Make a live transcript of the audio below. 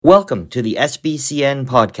Welcome to the SBCN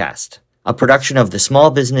podcast, a production of the Small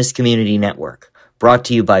Business Community Network, brought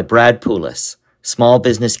to you by Brad Poulos, small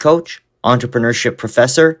business coach, entrepreneurship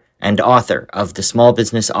professor, and author of the Small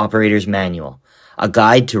Business Operator's Manual, a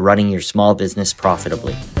guide to running your small business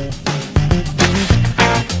profitably.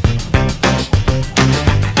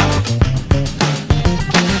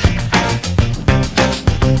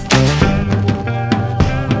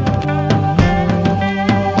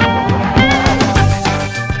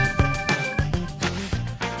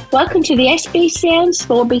 Welcome to the SBCN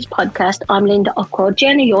Small Biz Podcast. I'm Linda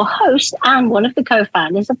Ockwell-Jenner, your host and one of the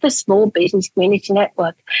co-founders of the Small Business Community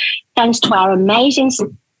Network. Thanks to our amazing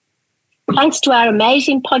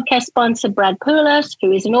podcast sponsor, Brad Poulos,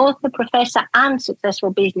 who is an author, professor, and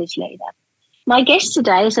successful business leader. My guest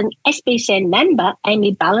today is an SBCN member,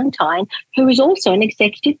 Amy Ballantyne, who is also an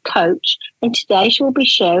executive coach, and today she will be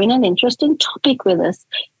sharing an interesting topic with us.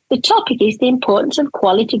 The topic is the importance of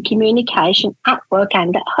quality communication at work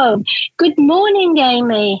and at home. Good morning,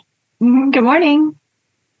 Amy. Good morning.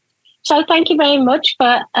 So thank you very much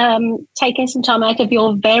for taking some time out of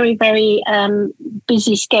your very, very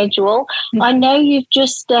busy schedule. Mm-hmm. I know you've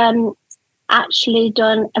just actually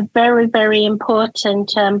done a very, very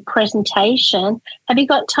important presentation. Have you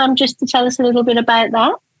got time just to tell us a little bit about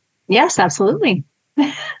that? Yes, absolutely.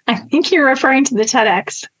 I think you're referring to the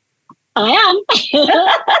TEDx. I am.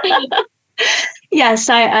 Yes,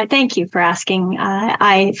 I thank you for asking.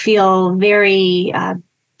 I feel very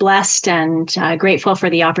blessed and grateful for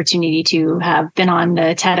the opportunity to have been on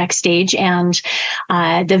the TEDx stage. And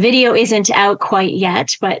the video isn't out quite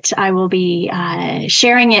yet, but I will be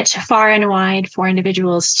sharing it far and wide for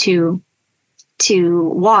individuals to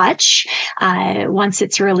watch once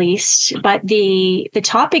it's released. But the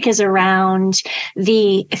topic is around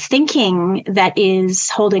the thinking that is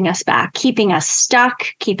holding us back, keeping us stuck,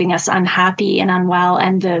 keeping us unhappy and unwell,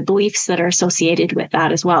 and the beliefs that are associated with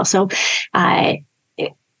that as well. So in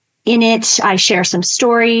it, I share some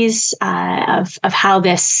stories of how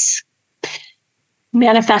this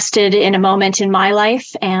manifested in a moment in my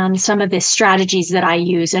life and some of the strategies that I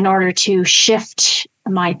use in order to shift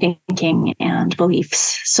my thinking and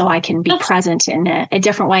beliefs so I can be present in a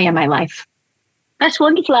different way in my life. That's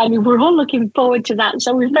wonderful, Amy. We're all looking forward to that.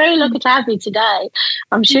 So we're very lucky to have you today.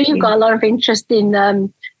 I'm sure you've got a lot of interesting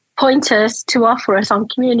pointers to offer us on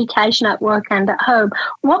communication at work and at home.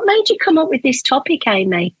 What made you come up with this topic,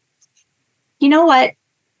 Amy? You know what?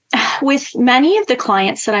 With many of the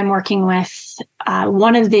clients that I'm working with,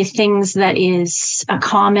 one of the things that is a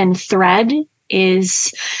common thread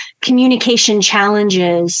is communication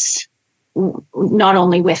challenges, not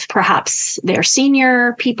only with perhaps their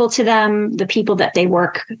senior people to them, the people that they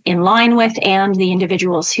work in line with, and the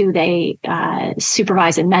individuals who they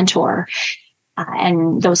supervise and mentor,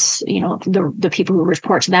 and those, the people who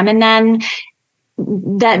report to them. And then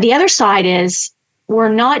the other side is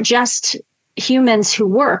we're not just humans who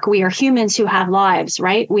work, we are humans who have lives,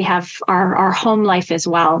 right? We have our home life as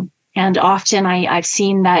well. And often I've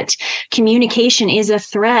seen that communication is a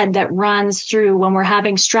thread that runs through when we're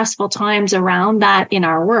having stressful times around that in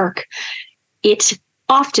our work. It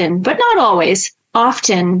often, but not always,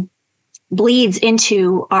 often bleeds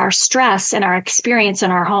into our stress and our experience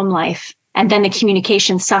in our home life. And then the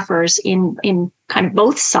communication suffers in kind of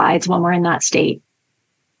both sides when we're in that state.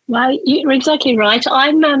 Well, you're exactly right.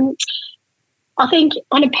 I think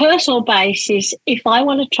on a personal basis, if I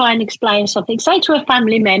want to try and explain something, say to a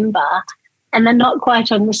family member, and they're not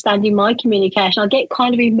quite understanding my communication, I get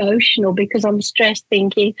kind of emotional because I'm stressed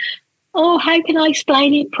thinking, oh, how can I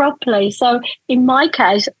explain it properly? So in my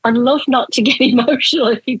case, I'd love not to get emotional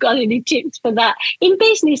if you've got any tips for that. In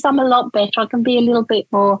business, I'm a lot better. I can be a little bit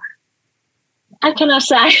more, how can I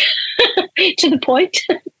say, to the point.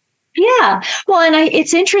 Yeah. Well, and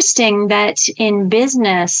it's interesting that in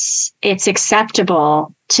business, it's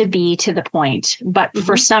acceptable to be to the point, but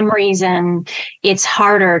for some reason, it's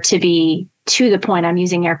harder to be to the point. I'm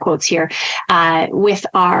using air quotes here, with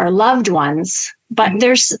our loved ones. But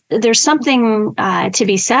there's something to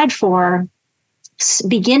be said for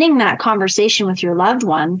beginning that conversation with your loved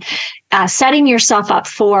one, setting yourself up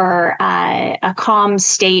for a calm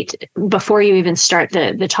state before you even start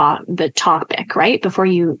the topic, right? Before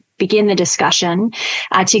you begin the discussion,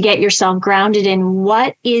 to get yourself grounded in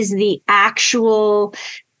what is the actual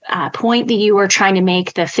point that you are trying to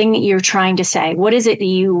make, the thing that you're trying to say. What is it that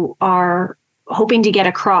you are hoping to get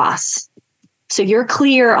across? So you're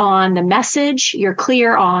clear on the message, you're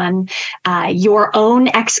clear on your own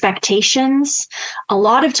expectations. A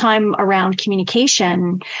lot of time around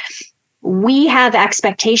communication, we have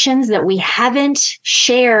expectations that we haven't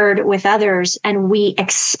shared with others, and we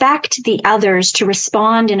expect the others to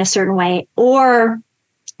respond in a certain way, or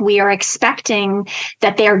we are expecting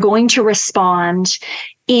that they are going to respond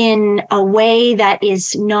in a way that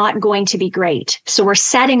is not going to be great. So we're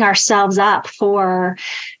setting ourselves up for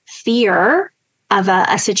fear of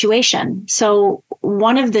a situation. So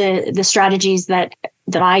one of the strategies that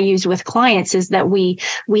I use with clients is that we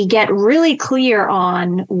get really clear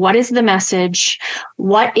on what is the message,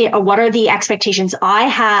 what are the expectations I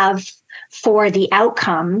have for the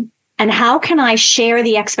outcome, and how can I share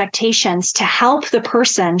the expectations to help the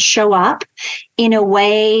person show up in a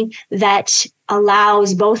way that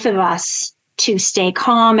allows both of us to stay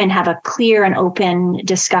calm and have a clear and open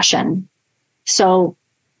discussion. So,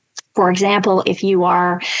 for example, if you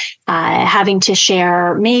are having to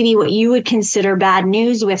share maybe what you would consider bad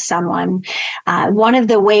news with someone, one of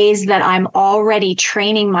the ways that I'm already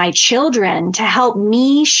training my children to help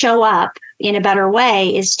me show up in a better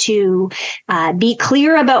way is to be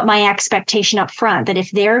clear about my expectation up front, that if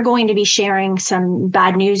they're going to be sharing some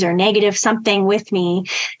bad news or negative something with me,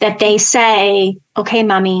 that they say, okay,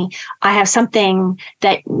 mommy, I have something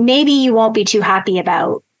that maybe you won't be too happy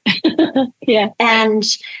about. Yeah.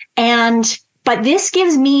 But this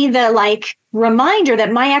gives me the reminder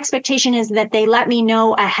that my expectation is that they let me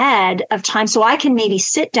know ahead of time, so I can maybe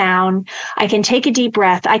sit down, I can take a deep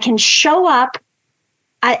breath, I can show up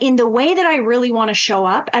in the way that I really want to show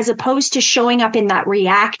up, as opposed to showing up in that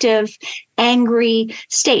reactive, angry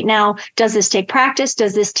state. Now, does this take practice?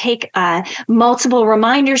 Does this take multiple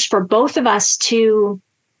reminders for both of us to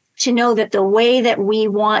know that the way that we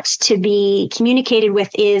want to be communicated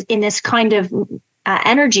with is in this kind of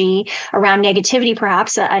energy around negativity,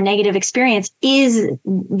 perhaps a negative experience, is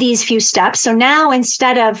these few steps. So now,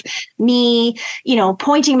 instead of me,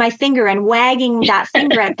 pointing my finger and wagging that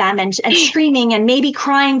finger at them and screaming and maybe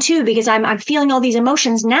crying too, because I'm feeling all these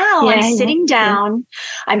emotions, now I'm sitting down,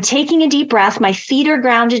 I'm taking a deep breath, my feet are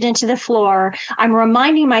grounded into the floor. I'm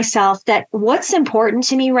reminding myself that what's important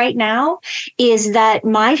to me right now is that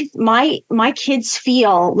my kids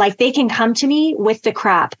feel like they can come to me with the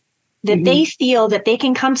crap, that they feel that they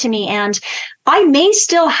can come to me, and I may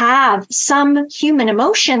still have some human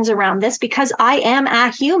emotions around this because I am a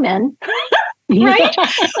human, right?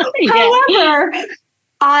 However,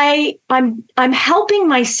 I'm helping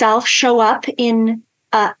myself show up in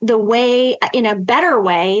in a better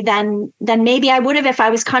way than maybe I would have if I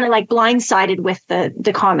was kind of blindsided with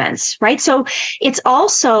the comments, right? So it's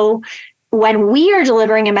also, when we are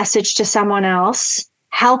delivering a message to someone else,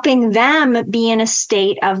 helping them be in a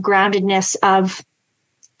state of groundedness, of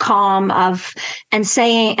calm, and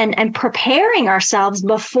saying and preparing ourselves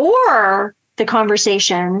before the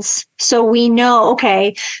conversations, so we know,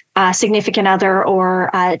 okay, significant other or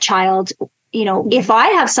a child, if I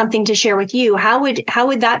have something to share with you, how would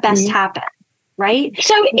that best happen, right?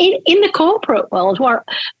 So in the corporate world, where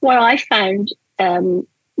I found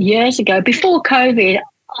years ago, before COVID,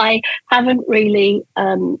 I haven't really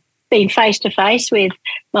been face-to-face with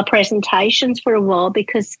my presentations for a while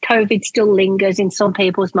because COVID still lingers in some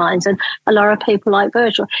people's minds, and a lot of people like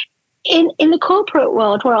virtual. In the corporate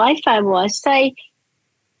world, where I found was, say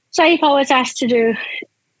if I was asked to do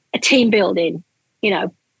a team building,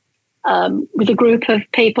 with a group of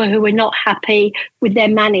people who were not happy with their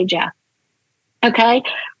manager, okay,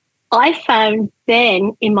 I found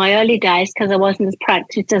then in my early days, because I wasn't as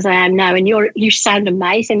practiced as I am now, and you sound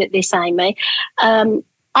amazing at this, Amy,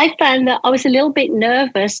 I found that I was a little bit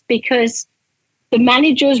nervous because the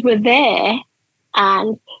managers were there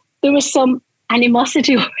and there was some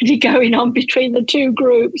animosity already going on between the two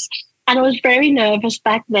groups. And I was very nervous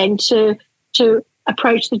back then to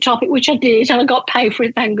approach the topic, which I did, and I got paid for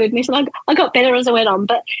it, thank goodness. And I got better as I went on.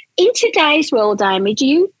 But in today's world, Amy, do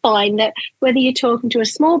you find that whether you're talking to a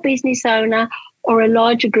small business owner or a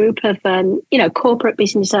larger group of, corporate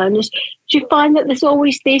business owners, do you find that there's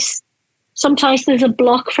always this, sometimes there's a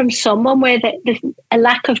block from someone where there's a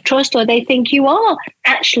lack of trust, or they think you are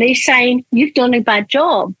actually saying you've done a bad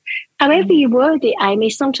job? However you word it, Amy,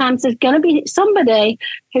 sometimes there's going to be somebody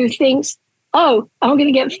who thinks, oh, I'm going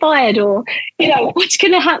to get fired, or, what's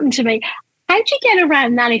going to happen to me? How do you get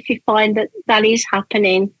around that if you find that is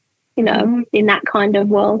happening, in that kind of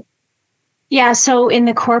world? Yeah, so in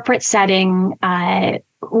the corporate setting, I'm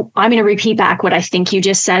going to repeat back what I think you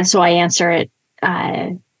just said so I answer it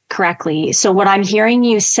correctly. So what I'm hearing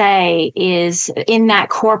you say is, in that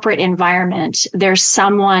corporate environment, there's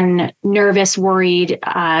someone nervous, worried,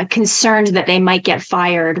 concerned that they might get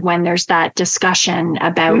fired when there's that discussion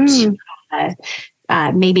about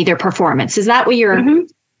maybe their performance. Is that what you're?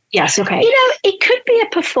 Yes. Okay. It could be a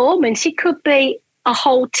performance. It could be a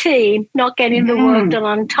whole team not getting the work done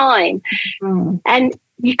on time. And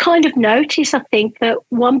you kind of notice, I think, that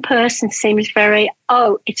one person seems very,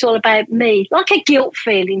 it's all about me, like a guilt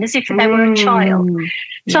feeling, as if they were a child.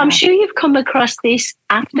 So I'm sure you've come across this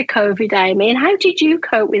after COVID, Amy. And how did you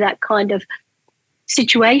cope with that kind of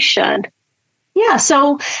situation? Yeah,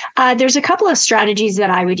 so there's a couple of strategies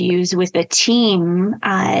that I would use with the team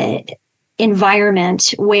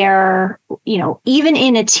environment where, even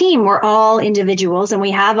in a team, we're all individuals and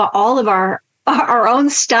we have all of our own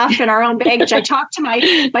stuff and our own baggage. I talk to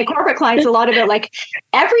my corporate clients a lot about, like,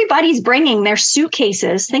 everybody's bringing their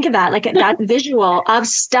suitcases. Think of that, like that visual of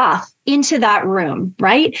stuff into that room,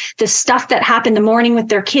 right? The stuff that happened the morning with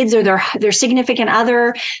their kids or their significant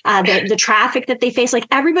other, the traffic that they face. Like,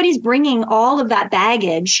 everybody's bringing all of that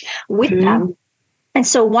baggage with them. And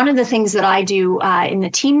so one of the things that I do in the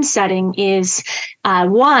team setting is,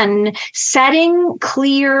 one, setting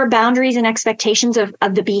clear boundaries and expectations of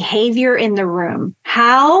the behavior in the room.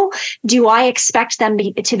 How do I expect them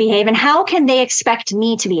to behave, and how can they expect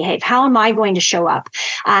me to behave? How am I going to show up?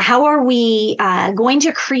 How are we going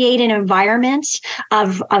to create an environment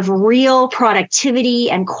of real productivity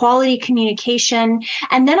and quality communication?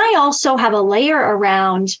 And then I also have a layer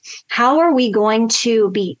around how are we going to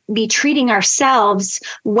be treating ourselves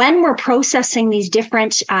when we're processing these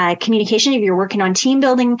different communication. If you're working on team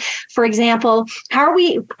building, for example, how are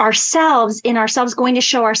we ourselves going to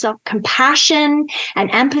show ourselves compassion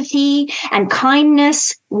and empathy and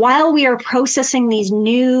kindness while we are processing these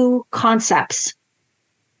new concepts?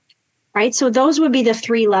 Right. So those would be the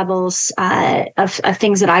three levels of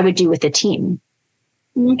things that I would do with the team.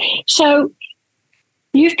 So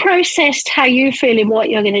you've processed how you feel and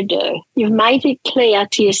what you're going to do. You've made it clear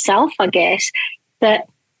to yourself, I guess, that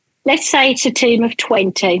let's say it's a team of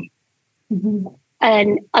 20.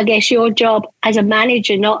 And I guess your job as a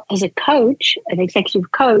manager, not as a coach, an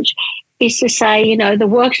executive coach, is to say, the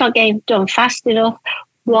work's not getting done fast enough.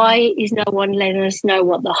 Why is no one letting us know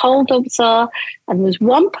what the holdups are? And there's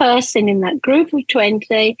one person in that group of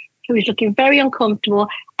 20 who is looking very uncomfortable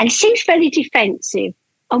and seems very defensive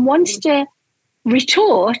and wants to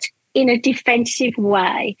retort in a defensive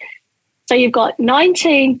way. So you've got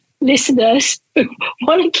 19 listeners who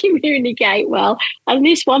want to communicate well, and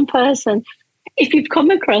this one person, if you've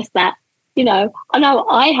come across that, I know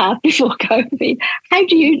I have before COVID, how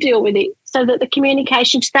do you deal with it so that the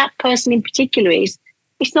communication to that person in particular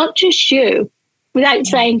it's not just you, without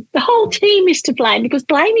saying the whole team is to blame, because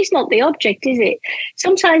blame is not the object, is it?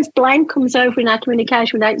 Sometimes blame comes over in our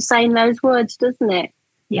communication without saying those words, doesn't it?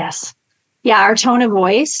 Yes. Yeah, our tone of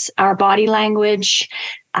voice, our body language,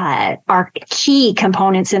 are key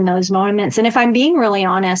components in those moments. And if I'm being really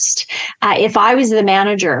honest, if I was the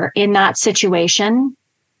manager in that situation,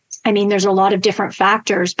 I mean, there's a lot of different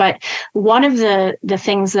factors, but one of the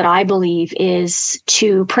things that I believe is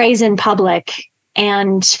to praise in public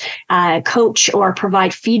and coach or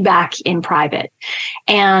provide feedback in private.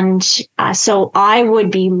 And so I would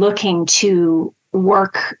be looking to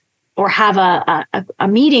work or have a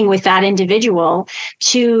meeting with that individual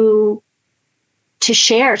to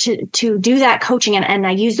share, to do that coaching. And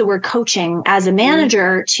I use the word coaching as a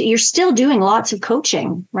manager. You're still doing lots of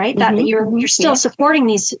coaching, right? That you're still supporting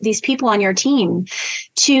these people on your team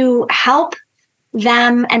to help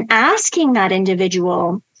them, and asking that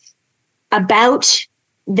individual about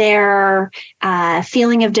their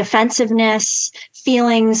feeling of defensiveness,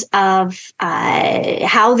 feelings of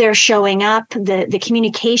how they're showing up, the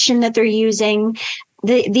communication that they're using.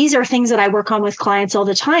 These are things that I work on with clients all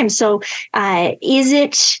the time. So is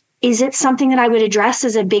it something that I would address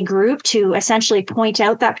as a big group to essentially point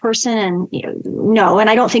out that person? And no, and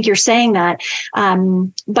I don't think you're saying that.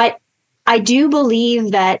 But I do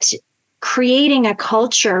believe that creating a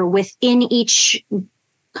culture within each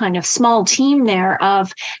kind of small team there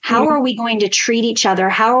of how are we going to treat each other?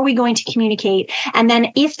 How are we going to communicate? And then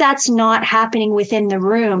if that's not happening within the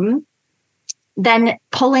room, then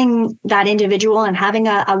pulling that individual and having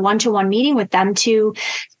a one-to-one meeting with them to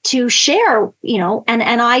share,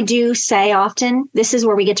 and I do say often, this is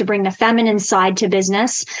where we get to bring the feminine side to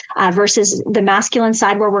business versus the masculine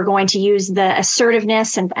side, where we're going to use the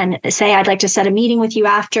assertiveness and say, I'd like to set a meeting with you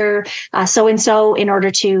after so-and-so in order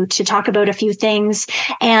to talk about a few things.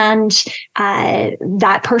 And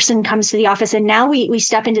that person comes to the office, and now we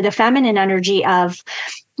step into the feminine energy of,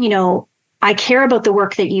 I care about the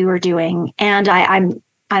work that you are doing, and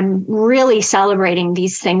I'm really celebrating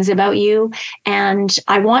these things about you. And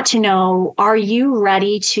I want to know, are you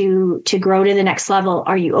ready to grow to the next level?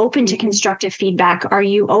 Are you open to constructive feedback? Are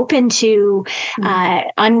you open to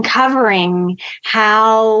uncovering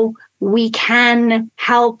how we can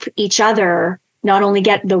help each other not only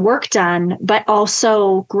get the work done, but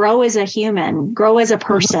also grow as a human, grow as a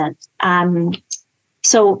person?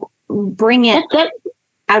 So bring it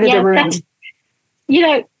out of the room.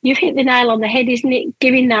 You've hit the nail on the head, isn't it?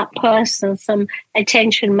 Giving that person some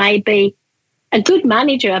attention may be a good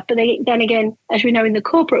manager, but then again, as we know in the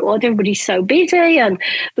corporate world, everybody's so busy and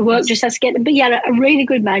the work just has to get. But a really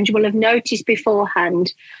good manager will have noticed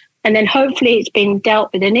beforehand, and then hopefully it's been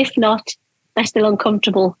dealt with. And if not, they're still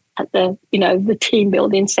uncomfortable at the team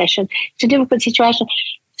building session. It's a difficult situation.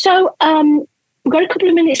 So we've got a couple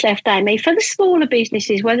of minutes left, Amy. For the smaller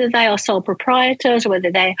businesses, whether they are sole proprietors or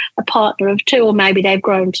whether they're a partner of two, or maybe they've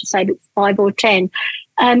grown to say 5 or 10,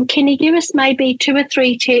 can you give us maybe 2 or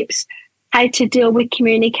 3 tips how to deal with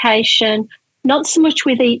communication, not so much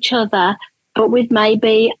with each other, but with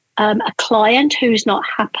maybe a client who's not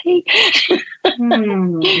happy?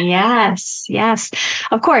 Yes,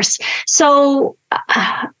 of course. So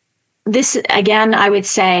this, again, I would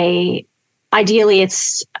say, ideally,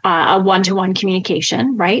 it's a one-to-one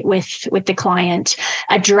communication, right, with the client.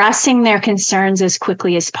 Addressing their concerns as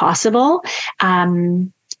quickly as possible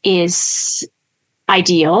is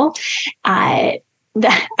ideal. I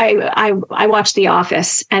watched The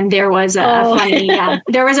Office, and there was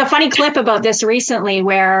a funny clip about this recently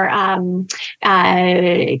where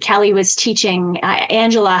Kelly was teaching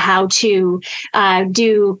Angela how to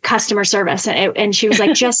do customer service, and she was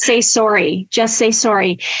like, just say sorry.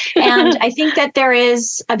 And I think that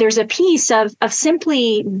there's a piece of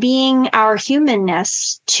simply being our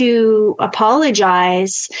humanness to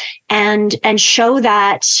apologize and show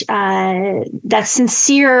that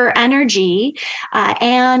sincere energy.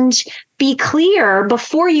 And be clear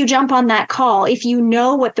before you jump on that call. If you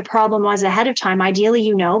know what the problem was ahead of time, ideally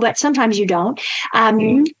you know, but sometimes you don't.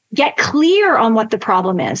 Get clear on what the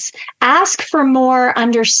problem is. Ask for more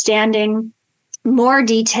understanding, more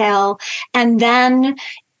detail, and then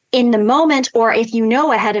in the moment, or if you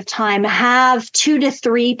know ahead of time, have 2 to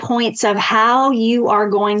 3 points of how you are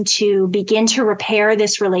going to begin to repair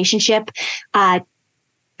this relationship,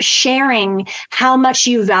 sharing how much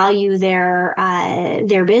you value their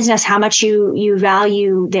business, how much you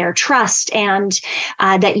value their trust, and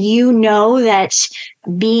that that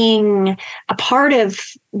being a part of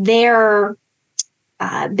their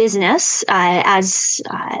business, as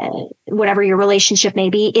whatever your relationship may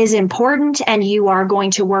be, is important, and you are going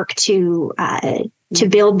to work to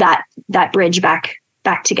build that bridge back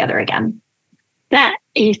together again. That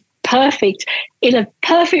is perfect. In a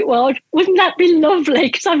perfect world, wouldn't that be lovely?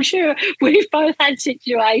 Because I'm sure we've both had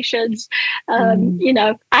situations,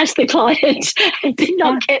 as the client, and did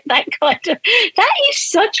not get that kind of. That is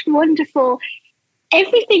such wonderful.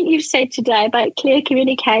 Everything you've said today about clear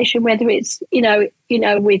communication, whether it's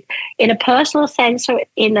with in a personal sense or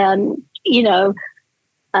in the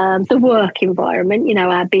work environment,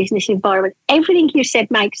 our business environment, everything you said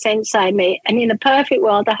makes sense, Amy. And in a perfect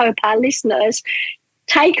world, I hope our listeners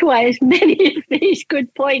take away as many of these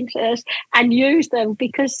good pointers and use them,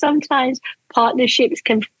 because sometimes partnerships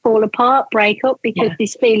can fall apart, break up, because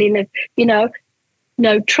this feeling of,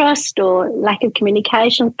 no trust or lack of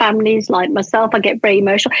communication. Families like myself, I get very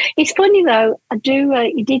emotional. It's funny though,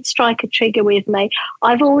 you did strike a trigger with me.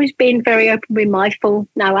 I've always been very open with my full,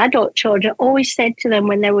 now adult children, always said to them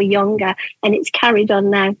when they were younger, and it's carried on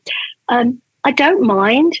now, I don't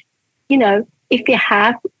mind, if you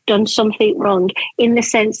have done something wrong, in the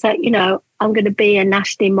sense that, I'm going to be a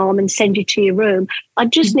nasty mom and send you to your room. I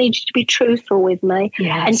just need you to be truthful with me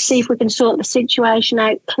and see if we can sort the situation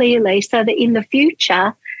out clearly, so that in the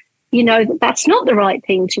future, that's not the right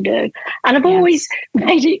thing to do. And I've always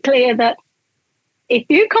made it clear that if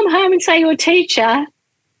you come home and say your teacher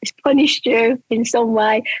has punished you in some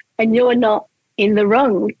way and you're not in the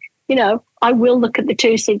wrong, I will look at the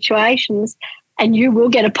two situations, and you will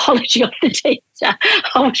get an apology off the teacher.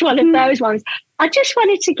 I was one of those ones. I just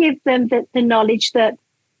wanted to give them the knowledge that,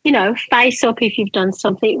 face up if you've done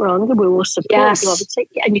something wrong, and we will support you, obviously.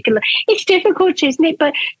 And you can. It's difficult, isn't it?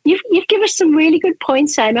 But you've given us some really good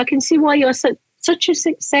points, Sam. I can see why you're such a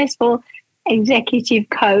successful executive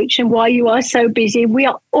coach and why you are so busy. We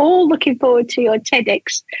are all looking forward to your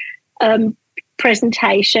TEDx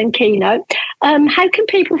presentation keynote. How can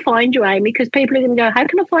people find you, Amy? Because people are going to go, how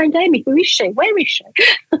can I find Amy? Who is she? Where is she?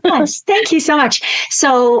 Yes, thank you so much.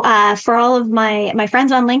 So for all of my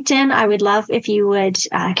friends on LinkedIn, I would love if you would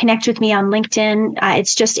connect with me on LinkedIn.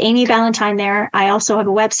 It's just Amy Ballantyne there. I also have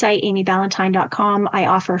a website, amy-ballantyne.jpg. I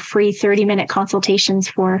offer free 30-minute consultations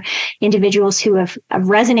for individuals who have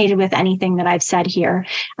resonated with anything that I've said here,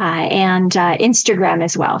 and Instagram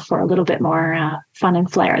as well for a little bit more fun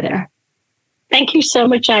and flair there. Thank you so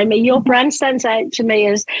much, Amy. Your brand stands out to me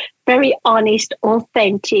as very honest,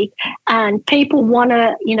 authentic, and people want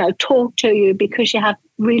to, talk to you because you have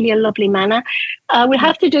really a lovely manner. We'll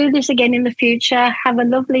have to do this again in the future. Have a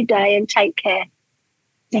lovely day and take care.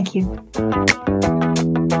 Thank you.